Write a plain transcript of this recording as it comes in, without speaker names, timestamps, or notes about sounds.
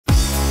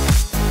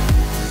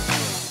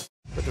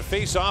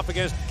face-off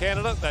against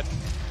Canada. That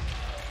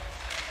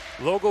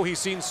logo he's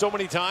seen so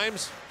many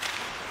times.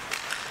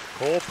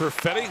 Cole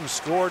Perfetti, who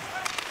scored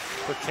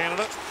for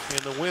Canada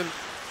in the win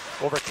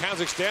over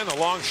Kazakhstan. The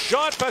long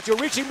shot, Fazio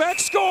reaching back,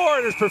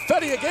 score! There's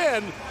Perfetti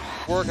again.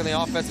 Work in the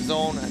offensive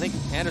zone. I think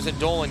Anderson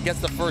Dolan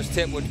gets the first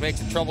tip, which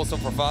makes it troublesome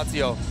for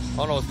Fazio.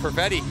 Oh no, it's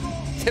Perfetti.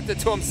 Tipped it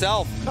to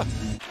himself.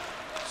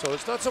 So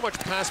it's not so much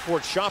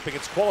passport shopping,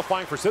 it's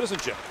qualifying for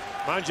citizenship.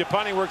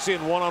 Mangiapane works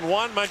in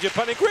one-on-one.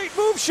 Mangiapane, great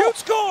move, shoot,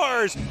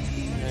 scores!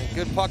 And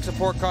good puck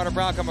support, Connor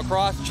Brown come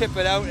across, chip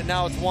it out, and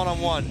now it's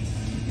one-on-one.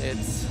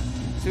 It's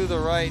to the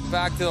right,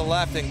 back to the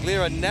left, and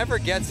Glira never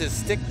gets his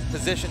stick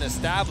position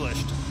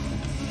established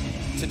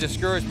to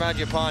discourage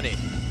Mangiapane.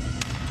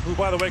 Who,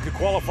 by the way, could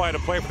qualify to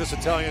play for this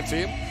Italian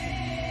team.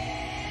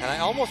 And I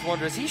almost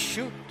wonder, does he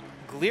shoot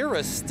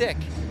Glira's stick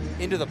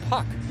into the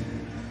puck?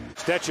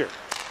 Stetcher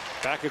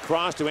back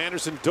across to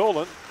Anderson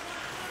Dolan.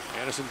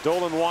 Anderson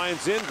Dolan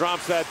winds in,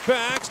 drops that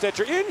back.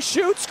 Stetcher in,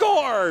 shoots,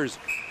 scores!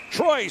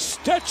 Troy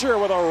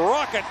Stetcher with a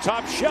rocket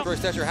top shot. Troy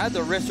Stetcher had the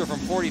wrister from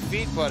 40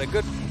 feet, but a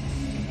good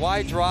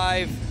wide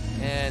drive,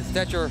 and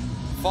Stetcher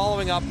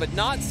following up, but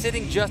not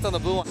sitting just on the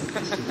blue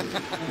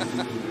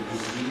line.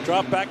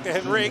 Drop back to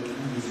Henrique.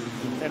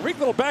 Henrique,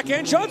 little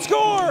backhand shot,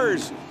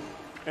 scores!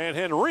 And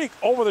Henrique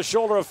over the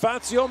shoulder of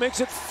Fazio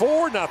makes it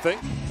 4-0.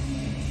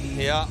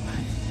 Yeah.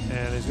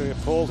 And he's going to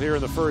get pulled here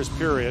in the first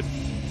period.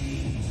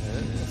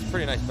 It's a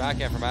pretty nice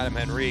backhand from Adam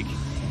Henrique.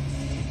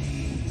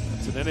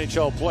 It's an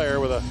NHL player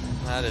with a.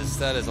 That is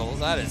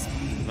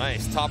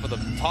nice. Top of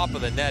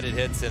the net it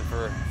hits, and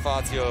for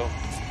Fazio,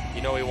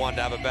 you know he wanted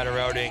to have a better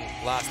outing,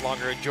 last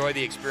longer, enjoy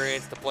the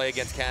experience to play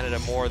against Canada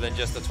more than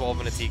just the 12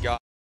 minutes he got.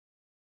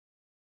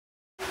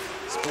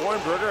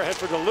 Spornberger ahead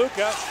for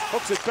DeLuca,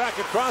 hooks it back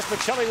across,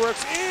 Michelli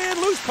works in,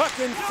 loose puck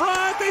in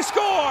front, they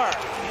score!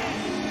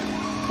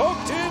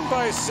 Poked in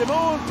by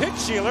Simone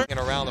Pitschieler. And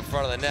around the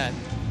front of the net.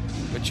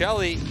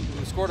 Michelli,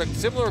 who scored a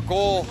similar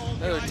goal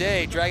the other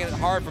day, dragging it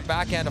hard from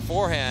backhand to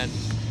forehand.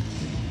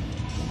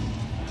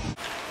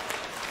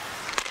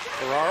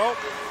 Ferraro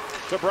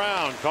to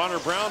Brown. Connor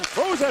Brown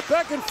throws that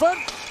back in front,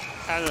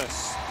 and a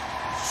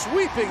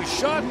sweeping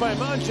shot by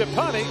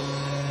Mangiapane.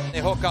 They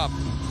hook up.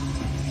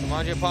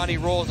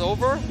 Mangiapane rolls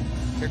over.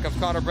 Here comes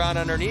Connor Brown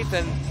underneath,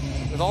 and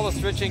with all the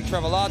switching,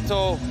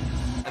 Trevelato,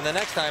 and the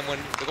next time when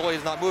the goalie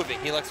is not moving,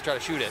 he likes to try to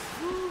shoot it.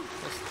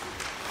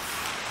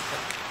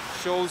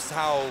 Shows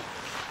how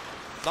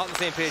not on the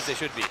same page they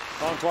should be.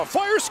 Antoine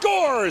fire,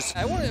 scores!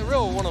 One of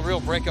the real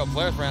breakout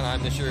players for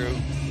Anaheim this year who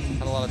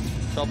had a lot of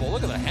trouble.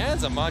 Look at the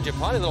hands of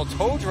Mangiapane, little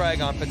toe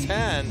drag on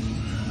Patan.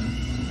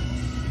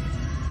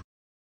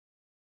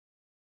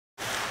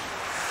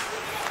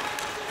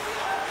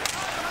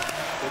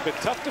 It's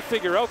been tough to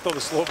figure out, though,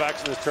 the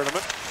Slovaks in this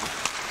tournament.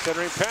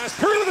 Centering pass,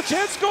 Curry with a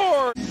chance,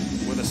 score!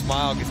 With a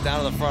smile, gets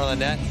down to the front of the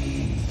net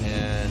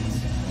and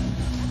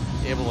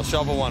able to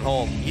shovel one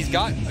home. He's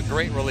got a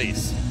great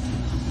release.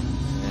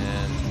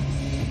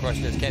 And the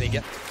question is, can he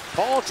get?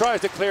 Paul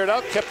tries to clear it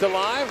out, kept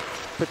alive.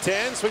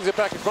 Patan swings it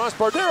back across.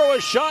 Bardero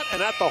is shot,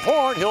 and at the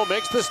horn, Hill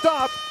makes the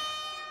stop.